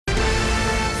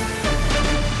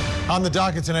On the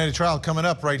docket tonight, a trial coming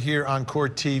up right here on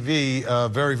Court TV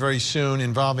very, very soon,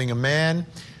 involving a man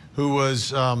who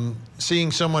was seeing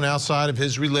someone outside of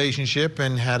his relationship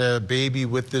and had a baby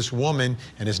with this woman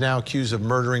and is now accused of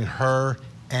murdering her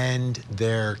and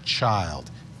their child.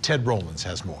 Ted Rowlands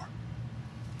has more.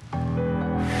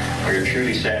 We are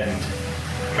truly saddened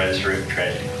by this horrific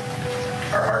tragedy.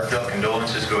 Our heartfelt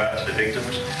condolences go out to the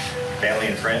victims, family,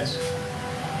 and friends.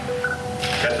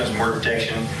 Customs and Border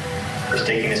Protection is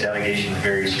taking this allegation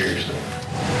very seriously.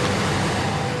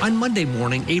 On Monday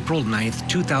morning, April 9th,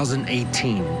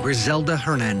 2018, Griselda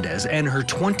Hernandez and her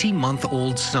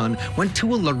 20-month-old son went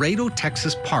to a Laredo,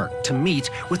 Texas park to meet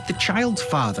with the child's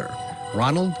father,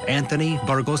 Ronald Anthony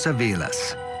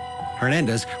Burgos-Aviles.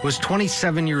 Hernandez was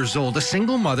 27 years old, a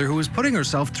single mother who was putting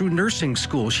herself through nursing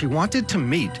school. She wanted to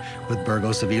meet with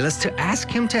Burgos-Aviles to ask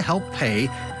him to help pay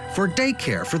for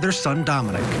daycare for their son,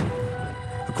 Dominic.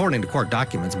 According to court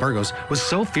documents, Burgos was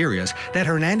so furious that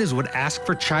Hernandez would ask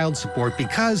for child support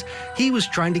because he was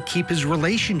trying to keep his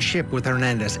relationship with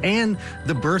Hernandez and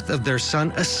the birth of their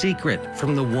son a secret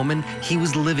from the woman he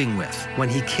was living with when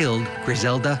he killed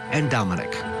Griselda and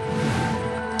Dominic.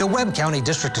 The Webb County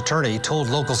District Attorney told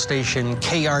local station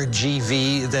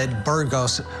KRGV that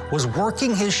Burgos was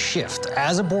working his shift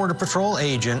as a Border Patrol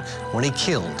agent when he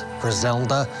killed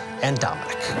Griselda and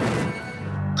Dominic.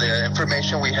 The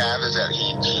information we have is that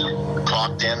he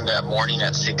clocked in that morning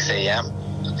at 6 a.m.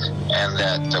 and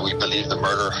that we believe the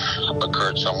murder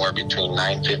occurred somewhere between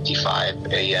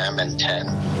 9:55 a.m. and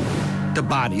 10. The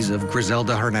bodies of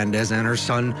Griselda Hernandez and her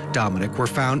son Dominic were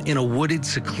found in a wooded,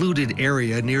 secluded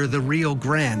area near the Rio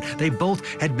Grande. They both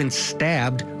had been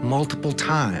stabbed multiple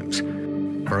times.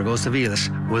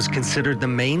 Burgos-Aviles was considered the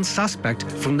main suspect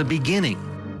from the beginning.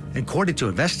 According to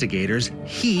investigators,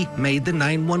 he made the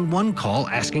 911 call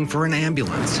asking for an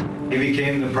ambulance. He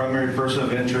became the primary person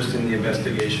of interest in the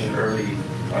investigation early,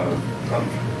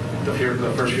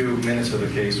 the first few minutes of the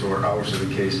case or hours of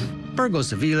the case.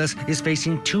 Burgos-Aviles is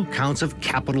facing 2 counts of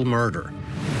capital murder.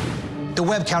 The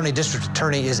Webb County District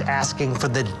Attorney is asking for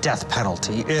the death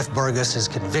penalty if Burgos is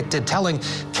convicted, telling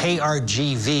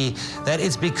KRGV that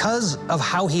it's because of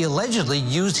how he allegedly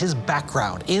used his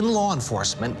background in law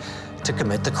enforcement to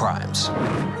commit the crimes.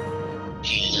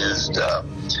 He used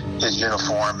his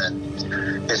uniform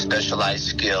and his specialized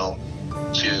skill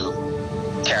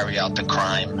to carry out the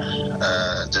crime,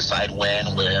 decide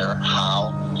when, where,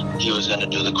 how he was going to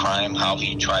do the crime, how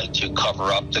he tried to cover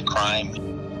up the crime.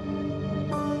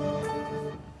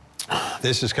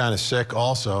 This is kind of sick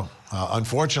also.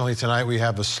 Unfortunately, tonight we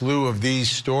have a slew of these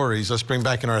stories. Let's bring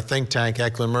back in our think tank,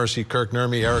 Eklund Mercy, Kirk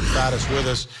Nurmi, Eric Faddis with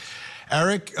us.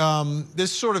 Eric,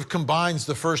 this sort of combines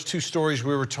the first 2 stories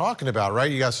we were talking about, right?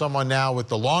 You got someone now with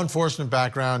the law enforcement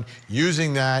background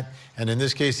using that, and in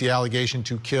this case, the allegation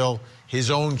to kill his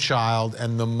own child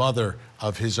and the mother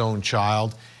of his own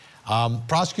child.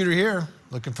 Prosecutor here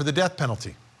looking for the death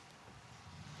penalty.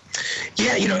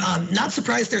 Yeah, you know, not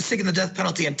surprised they're seeking the death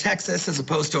penalty in Texas as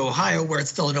opposed to Ohio, where it's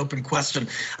still an open question.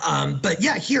 But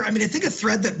yeah, here, I mean, I think a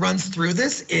thread that runs through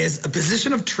this is a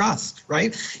position of trust,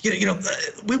 right? We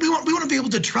want to be able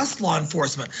to trust law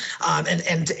enforcement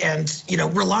and you know,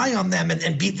 rely on them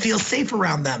and feel safe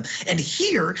around them. And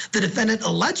here, the defendant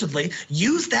allegedly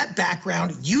used that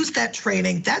background, used that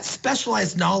training, that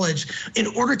specialized knowledge in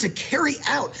order to carry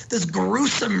out this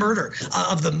gruesome murder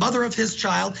of the mother of his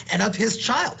child and of his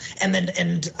child.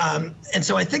 And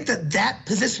so I think that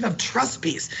position of trust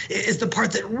piece is the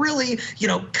part that really, you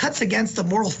know, cuts against the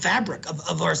moral fabric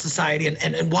of our society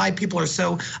and why people are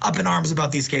so up in arms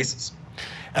about these cases.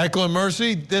 Eklund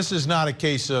Mercy, this is not a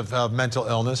case of mental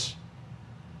illness.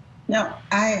 No,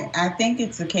 I think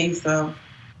it's a case of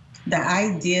the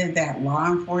idea that law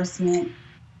enforcement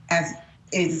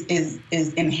is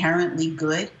inherently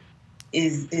good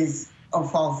is a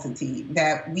falsity,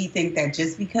 that we think that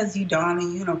just because you don a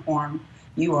uniform,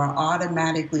 you are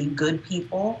automatically good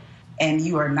people and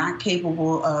you are not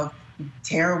capable of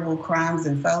terrible crimes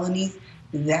and felonies.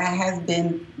 That has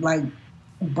been like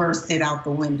bursted out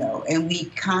the window, and we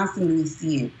constantly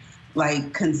see it,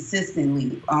 like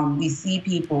consistently. We see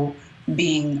people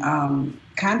being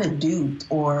kind of duped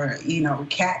or, you know,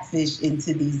 catfished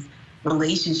into these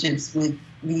relationships with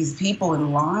these people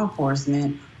in law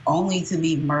enforcement, only to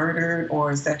be murdered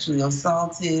or sexually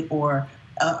assaulted or,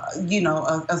 you know,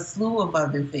 a slew of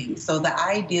other things. So the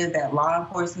idea that law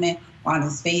enforcement on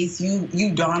its face,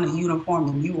 you don a uniform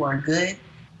and you are good,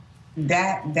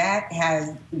 that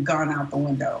has gone out the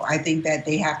window. I think that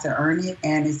they have to earn it,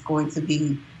 and it's going to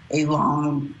be a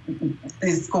long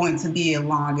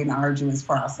and arduous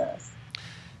process.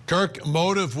 Kirk,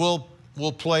 motive will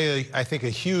will play, I think, a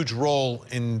huge role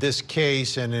in this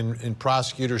case and in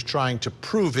prosecutors trying to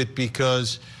prove it,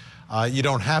 because you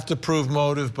don't have to prove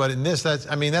motive, but in this,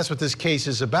 that's what this case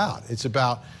is about. It's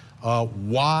about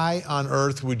why on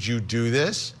earth would you do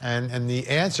this? And the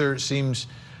answer seems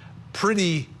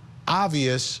pretty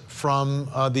obvious from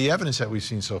the evidence that we've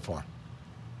seen so far.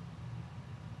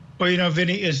 Well, you know,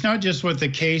 Vinny, it's not just what the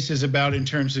case is about in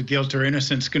terms of guilt or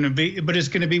innocence going to be, but it's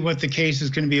going to be what the case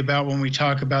is going to be about when we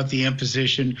talk about the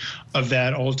imposition of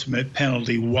that ultimate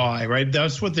penalty. Why, right?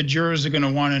 That's what the jurors are going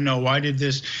to want to know. Why did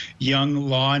this young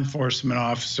law enforcement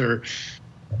officer,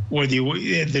 or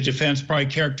the defense probably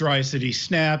characterized that he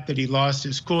snapped, that he lost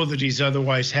his cool, that he's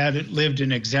otherwise lived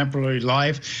an exemplary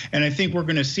life. And I think we're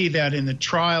going to see that in the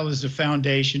trial as a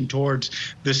foundation towards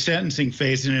the sentencing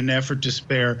phase in an effort to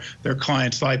spare their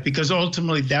client's life, because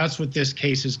ultimately that's what this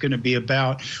case is going to be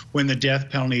about when the death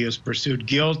penalty is pursued.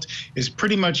 Guilt is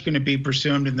pretty much going to be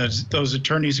presumed, and those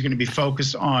attorneys are going to be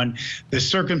focused on the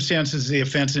circumstances of the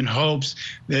offense in hopes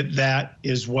that that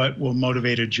is what will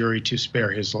motivate a jury to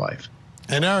spare his life.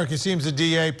 And Eric, it seems the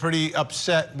DA pretty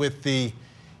upset with the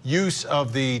use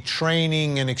of the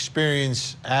training and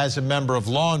experience as a member of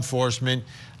law enforcement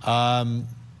to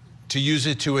use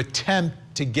it to attempt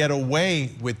to get away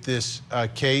with this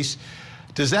case.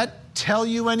 Does that tell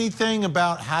you anything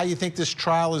about how you think this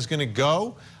trial is going to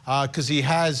go? Because he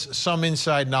has some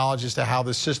inside knowledge as to how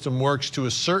the system works to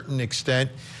a certain extent.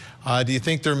 Do you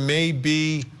think there may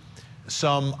be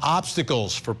some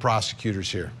obstacles for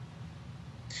prosecutors here?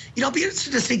 You know, I'll be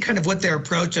interested to see kind of what their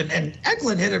approach, and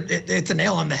Eklund it's a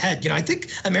nail on the head. You know, I think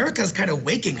America's kind of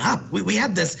waking up. We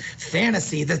had this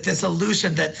fantasy, this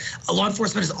illusion that law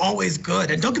enforcement is always good.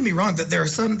 And don't get me wrong, that there are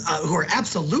some who are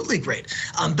absolutely great,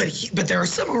 but there are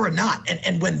some who are not.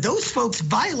 And when those folks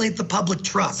violate the public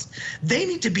trust, they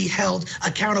need to be held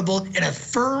accountable in a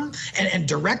firm and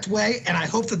direct way. And I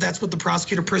hope that that's what the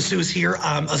prosecutor pursues here,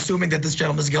 assuming that this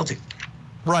gentleman is guilty.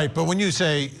 Right, but when you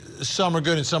say some are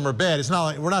good and some are bad, it's not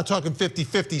like, we're not talking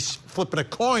 50-50 flipping a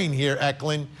coin here,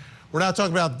 Eklund. We're not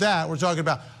talking about that. We're talking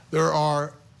about there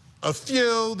are a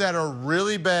few that are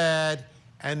really bad,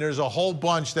 and there's a whole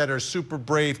bunch that are super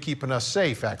brave, keeping us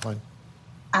safe, Eklund.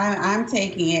 I'm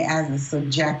taking it as a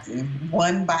subjective,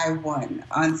 one by one,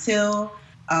 until,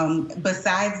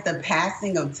 besides the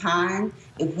passing of time,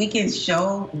 if we can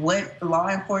show what law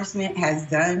enforcement has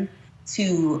done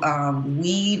to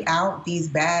weed out these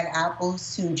bad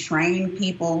apples, to train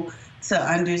people to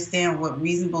understand what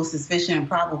reasonable suspicion and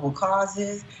probable cause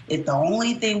is. If the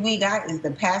only thing we got is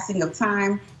the passing of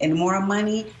time and more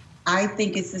money, I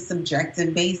think it's a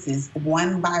subjective basis,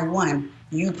 one by one.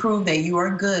 You prove that you are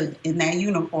good in that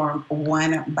uniform,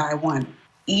 one by one.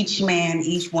 Each man,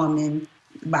 each woman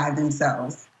by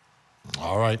themselves.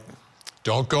 All right.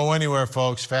 Don't go anywhere,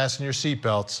 folks. Fasten your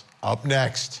seatbelts. Up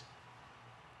next.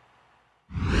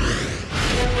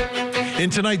 In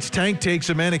tonight's Tank Takes,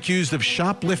 a man accused of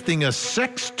shoplifting a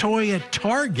sex toy at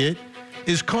Target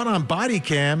is caught on body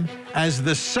cam as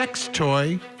the sex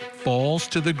toy falls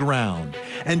to the ground.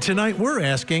 And tonight we're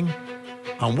asking,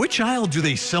 on which aisle do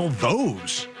they sell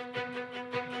those?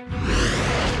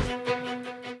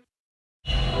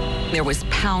 There was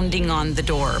pounding on the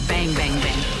door. Bang, bang,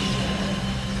 bang.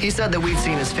 He said that we'd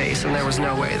seen his face and there was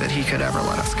no way that he could ever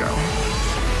let us go.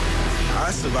 I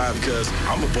survived because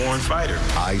I'm a born fighter.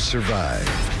 I Survived.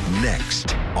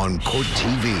 Next on Court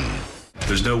TV.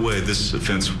 There's no way this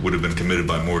offense would have been committed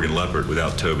by Morgan Leopard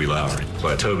without Toby Lowry.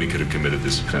 But Toby could have committed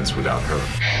this offense without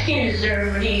her. You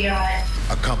deserve what he got.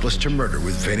 Accomplice to Murder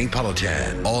with Vinnie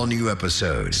Politan. All new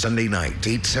episode Sunday night,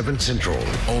 8/7 Central.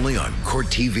 Only on Court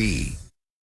TV.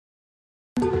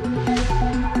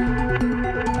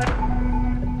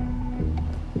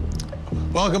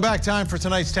 Welcome back. Time for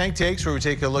tonight's Tank Takes, where we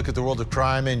take a look at the world of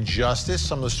crime and justice.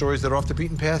 Some of the stories that are off the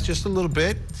beaten path just a little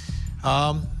bit.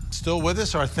 Still with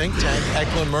us, our think tank,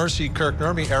 Eklund Mercy, Kirk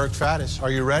Nurmi, Eric Faddis.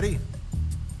 Are you ready?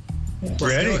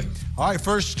 Ready. All right,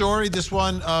 first story. This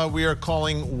one we are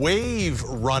calling Wave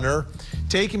Runner,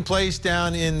 taking place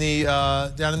down in the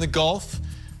Gulf,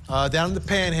 down in the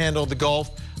Panhandle of the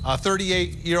Gulf. A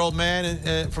 38-year-old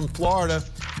man from Florida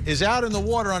is out in the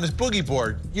water on his boogie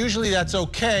board. Usually that's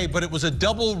okay, but it was a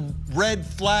double red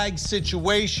flag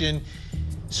situation.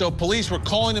 So police were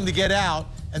calling him to get out.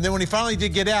 And then when he finally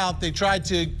did get out, they tried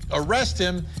to arrest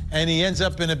him, and he ends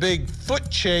up in a big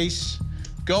foot chase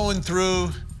going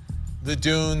through the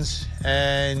dunes,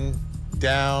 and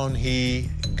down he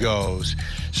goes.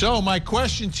 So my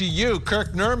question to you,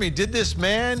 Kirk Nurmi, did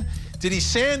he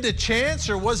stand a chance,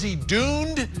 or was he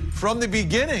doomed from the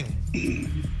beginning?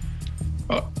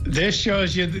 This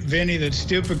shows you, Vinny, that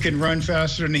stupid can run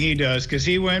faster than he does, because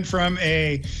he went from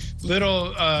a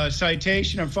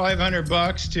citation of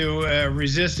 $500 to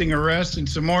resisting arrest and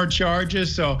some more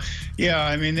charges. So, yeah,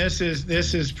 I mean, this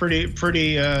is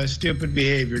pretty stupid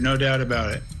behavior, no doubt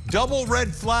about it. Double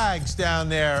red flags down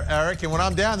there, Eric. And when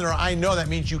I'm down there, I know that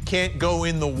means you can't go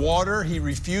in the water. He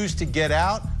refused to get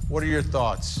out. What are your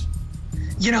thoughts?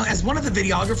 You know, as one of the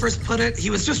videographers put it, he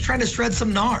was just trying to shred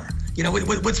some gnar. You know,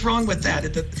 what's wrong with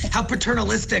that? How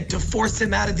paternalistic to force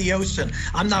him out of the ocean.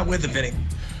 I'm not with it, Vinny.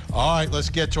 All right, let's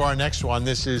get to our next one.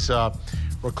 This is,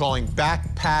 we're calling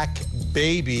Backpack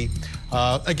Baby.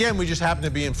 Again, we just happen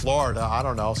to be in Florida. I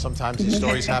don't know. Sometimes these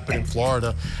stories happen in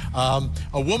Florida.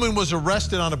 A woman was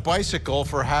arrested on a bicycle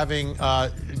for having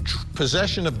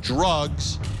possession of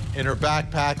drugs in her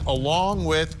backpack, along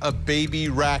with a baby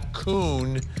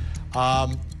raccoon.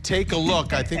 Take a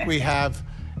look. I think we have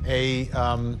a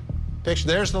picture.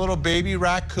 There's the little baby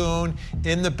raccoon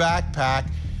in the backpack,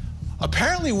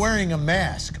 apparently wearing a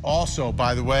mask also,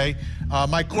 by the way.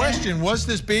 My question, was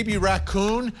this baby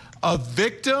raccoon a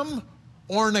victim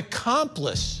or an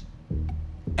accomplice?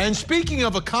 And speaking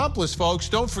of accomplice, folks,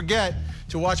 don't forget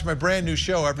to watch my brand new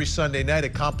show every Sunday night,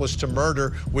 Accomplice to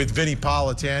Murder with Vinnie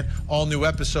Politan. All new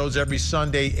episodes every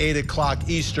Sunday, 8 o'clock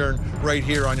Eastern, right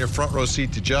here on your front row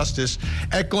seat to justice.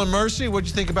 Eklund Mercy, what'd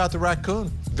you think about the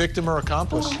raccoon? Victim or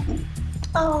accomplice?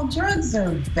 Oh, drugs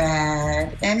are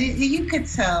bad. And you could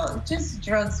tell, just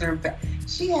drugs are bad.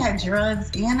 She had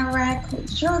drugs and a raccoon.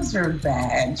 Drugs are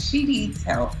bad. She needs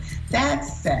help.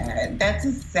 That's sad. That's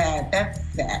a sad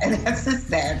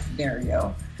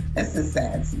scenario. That's a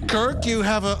sad scenario. Kirk, you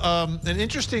have an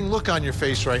interesting look on your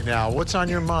face right now. What's on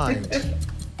your mind?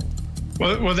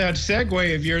 Well, that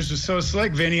segue of yours was so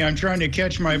slick, Vinny. I'm trying to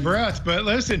catch my breath. But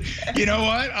listen, you know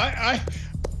what?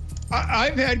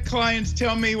 I've had clients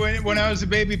tell me when I was a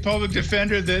baby public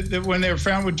defender that when they were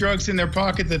found with drugs in their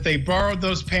pocket that they borrowed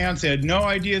those pants. They had no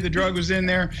idea the drug was in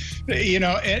there, you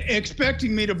know,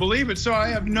 expecting me to believe it. So I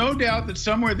have no doubt that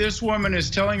somewhere this woman is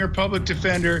telling her public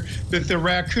defender that the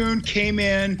raccoon came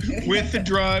in with the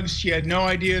drugs. She had no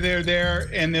idea they're there,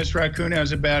 and this raccoon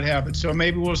has a bad habit. So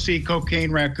maybe we'll see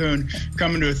Cocaine Raccoon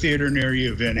coming to a theater near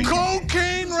you, Vinny.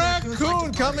 Cocaine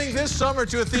Raccoon coming this summer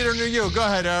to a theater near you. Go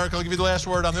ahead, Eric. I'll give you the last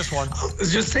word on this one. I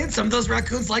was just saying, some of those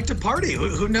raccoons like to party.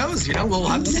 Who knows? You know, we'll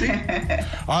have to see. All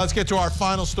right, let's get to our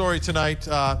final story tonight.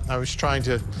 I was trying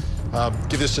to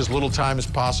give this as little time as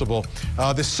possible.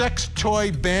 The sex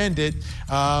toy bandit,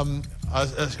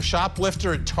 a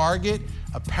shoplifter at Target,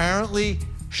 apparently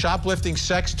shoplifting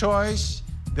sex toys.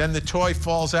 Then the toy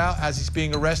falls out as he's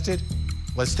being arrested.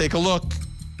 Let's take a look.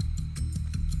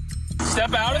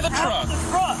 Step out of the truck.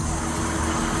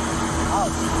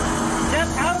 Step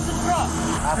out of the truck.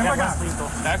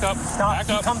 Back up. Stop. Back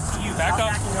up. Comes to you. Back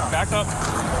up. Back up.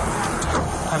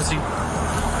 Have a seat.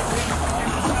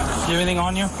 Do you have anything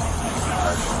on you?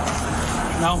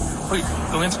 No. Wait.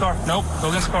 Go against the car. Nope. Go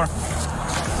against the car.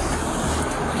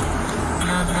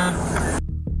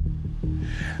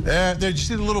 There, did you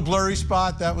see the little blurry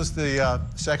spot? That was the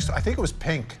sex toy. I think it was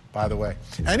pink, by the way.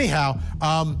 Anyhow,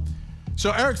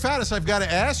 so Eric Faddis, I've got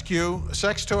to ask you,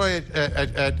 sex toy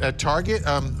at Target,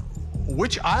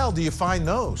 which aisle do you find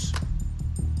those?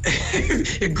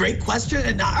 Great question.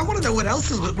 And I want to know what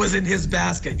else was in his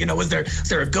basket. You know, was there a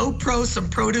GoPro, some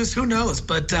produce? Who knows?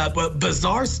 But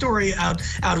bizarre story out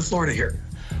of Florida here.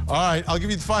 All right, I'll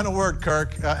give you the final word,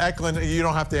 Kirk. Eklund, you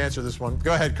don't have to answer this one.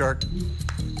 Go ahead, Kirk.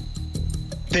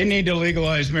 They need to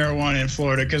legalize marijuana in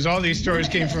Florida because all these stories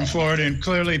came from Florida, and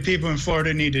clearly people in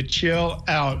Florida need to chill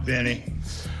out, Vinny.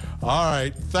 All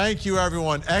right. Thank you,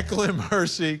 everyone. Eklund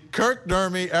Mercy, Kirk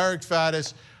Nurmi, Eric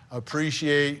Faddis.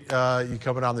 Appreciate you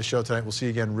coming on the show tonight. We'll see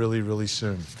you again really, really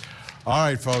soon. All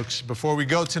right, folks. Before we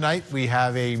go tonight, we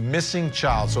have a missing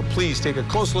child. So please take a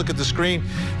close look at the screen.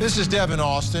 This is Devin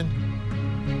Austin.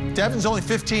 Devin's only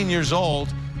 15 years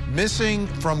old, missing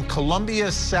from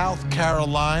Columbia, South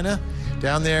Carolina,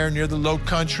 down there near the Low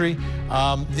Country.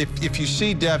 If you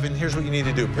see Devin, here's what you need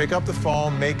to do. Pick up the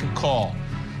phone, make a call.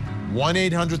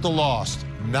 1-800-THE-LOST,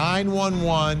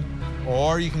 911,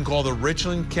 or you can call the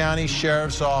Richland County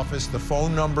Sheriff's Office. The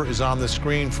phone number is on the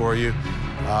screen for you.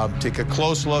 Take a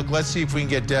close look. Let's see if we can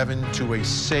get Devin to a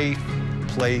safe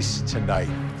place tonight.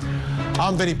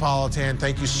 I'm Vinnie Politan.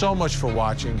 Thank you so much for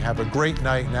watching. Have a great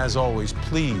night, and as always,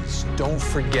 please don't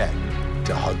forget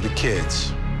to hug the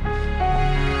kids.